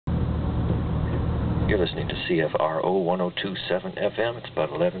You're listening to CFRO 1027 FM. It's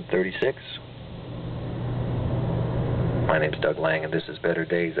about 11:36. My name's Doug Lang, and this is Better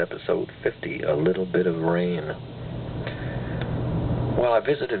Days, episode 50, A Little Bit of Rain. Well, I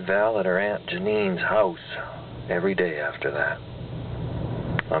visited Val at her Aunt Janine's house every day after that,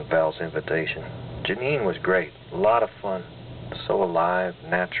 on Val's invitation. Janine was great, a lot of fun, so alive,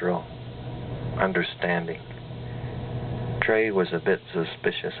 natural, understanding. Trey was a bit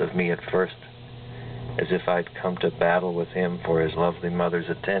suspicious of me at first, as if I'd come to battle with him for his lovely mother's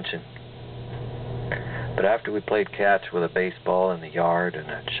attention. But after we played catch with a baseball in the yard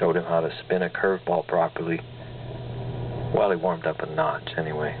and I showed him how to spin a curveball properly, well, he warmed up a notch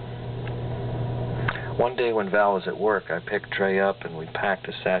anyway. One day when Val was at work, I picked Trey up and we packed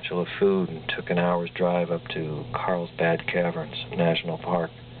a satchel of food and took an hour's drive up to Carlsbad Caverns National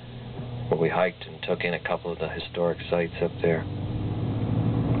Park, where we hiked and took in a couple of the historic sites up there.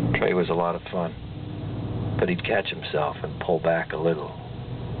 Trey was a lot of fun, but he'd catch himself and pull back a little,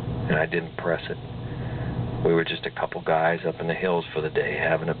 and I didn't press it. We were just a couple guys up in the hills for the day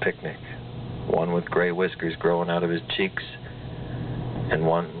having a picnic, one with gray whiskers growing out of his cheeks and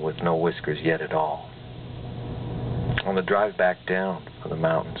one with no whiskers yet at all. On the drive back down from the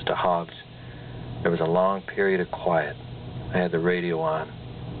mountains to Hobbs, there was a long period of quiet. I had the radio on.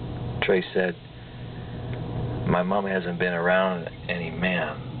 Trey said, "My mom hasn't been around any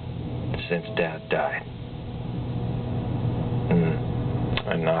man since Dad died."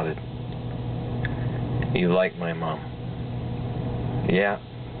 I nodded. "You like my mom?" "Yeah.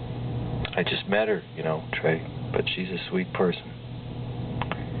 I just met her, you know, Trey, but she's a sweet person."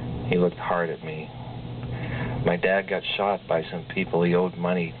 He looked hard at me. "My dad got shot by some people he owed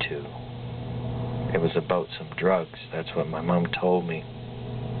money to. It was about some drugs. That's what my mom told me.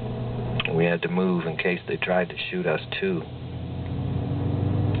 We had to move in case they tried to shoot us too.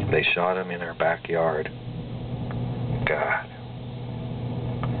 They shot him in our backyard. God.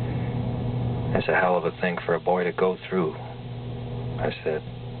 That's a hell of a thing for a boy to go through," I said.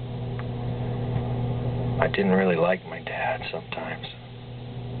 I didn't really like my dad sometimes,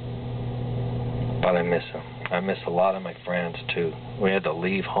 but I miss him. I miss a lot of my friends too. We had to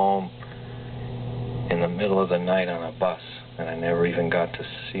leave home in the middle of the night on a bus, and I never even got to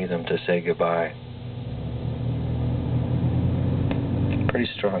see them to say goodbye. Pretty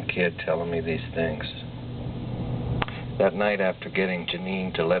strong kid telling me these things. That night, after getting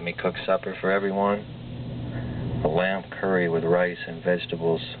Janine to let me cook supper for everyone, a lamb curry with rice and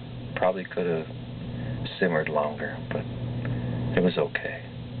vegetables probably could have simmered longer, but it was okay.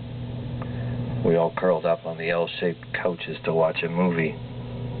 We all curled up on the L-shaped couches to watch a movie.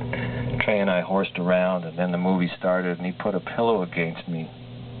 Trey and I horsed around, and then the movie started, and he put a pillow against me,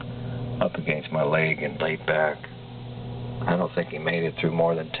 up against my leg, and laid back. I don't think he made it through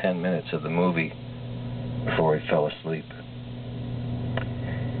more than 10 minutes of the movie before he fell asleep.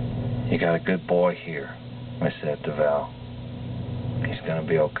 "You got a good boy here," I said to Val. "He's gonna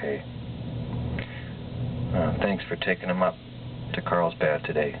be okay." "Thanks for taking him up to Carlsbad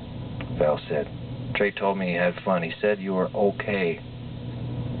today," Val said. "Trey told me he had fun. He said you were okay."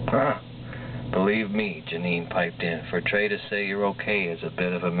 "Huh? Believe me," Janine piped in, "for Trey to say you're okay is a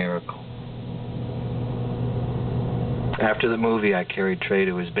bit of a miracle." After the movie, I carried Trey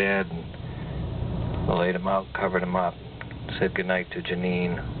to his bed and I laid him out, covered him up, said goodnight to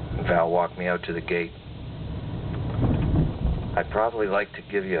Janine, and Val walked me out to the gate. "I'd probably like to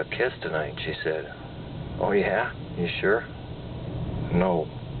give you a kiss tonight," she said. "Oh, yeah? You sure?" "No.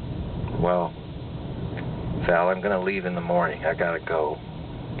 Well, Val, I'm going to leave in the morning. I got to go.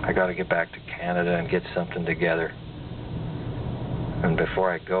 I got to get back to Canada and get something together. And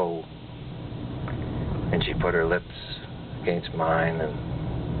before I go," and she put her lips against mine, and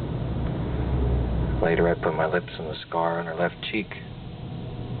later I put my lips on the scar on her left cheek.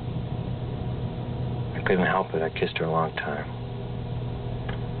 I couldn't help it. I kissed her a long time.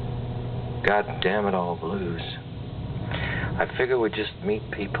 God damn it all, blues. I figured we'd just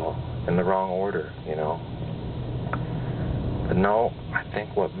meet people in the wrong order, you know. But no, I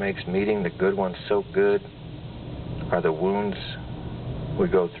think what makes meeting the good ones so good are the wounds we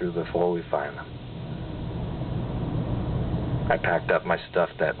go through before we find them. I packed up my stuff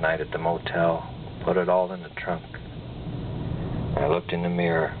that night at the motel, put it all in the trunk. I looked in the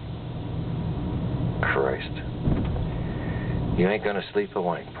mirror. Christ. You ain't gonna sleep a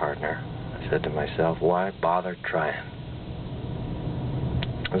wink, partner, I said to myself. Why bother trying?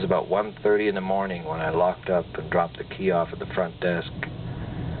 It was about 1:30 in the morning when I locked up and dropped the key off at the front desk,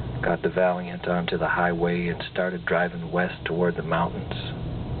 got the Valiant onto the highway, and started driving west toward the mountains.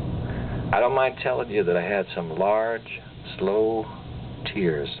 I don't mind telling you that I had some large, slow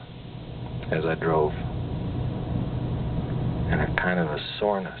tears as I drove, and a kind of a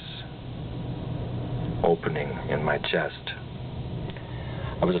soreness opening in my chest.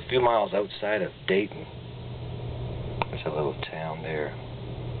 I was a few miles outside of Dayton. There's a little town there.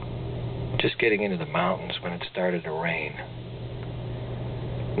 Just getting into the mountains when it started to rain.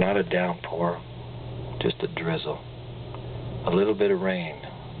 Not a downpour, just a drizzle. A little bit of rain,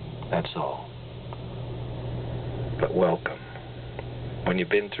 that's all. But welcome. When you've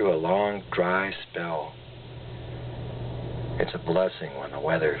been through a long, dry spell, it's a blessing when the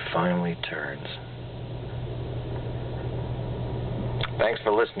weather finally turns. Thanks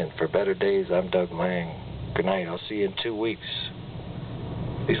for listening. For Better Days, I'm Doug Lang. Good night. I'll see you in 2 weeks.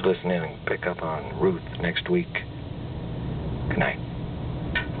 Please listen in and pick up on Ruth next week. Good night.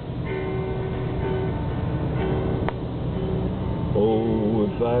 Oh,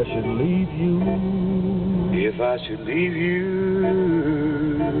 if I should leave you, If I should leave you,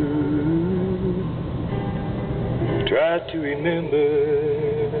 try to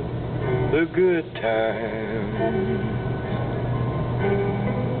remember the good times.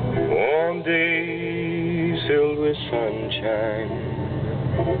 Warm days filled with sunshine,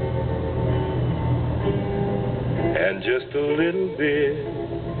 and just a little bit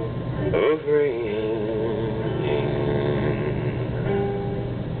of rain,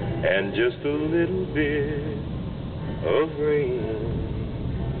 and just a little bit of rain.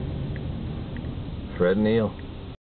 Fred Neil.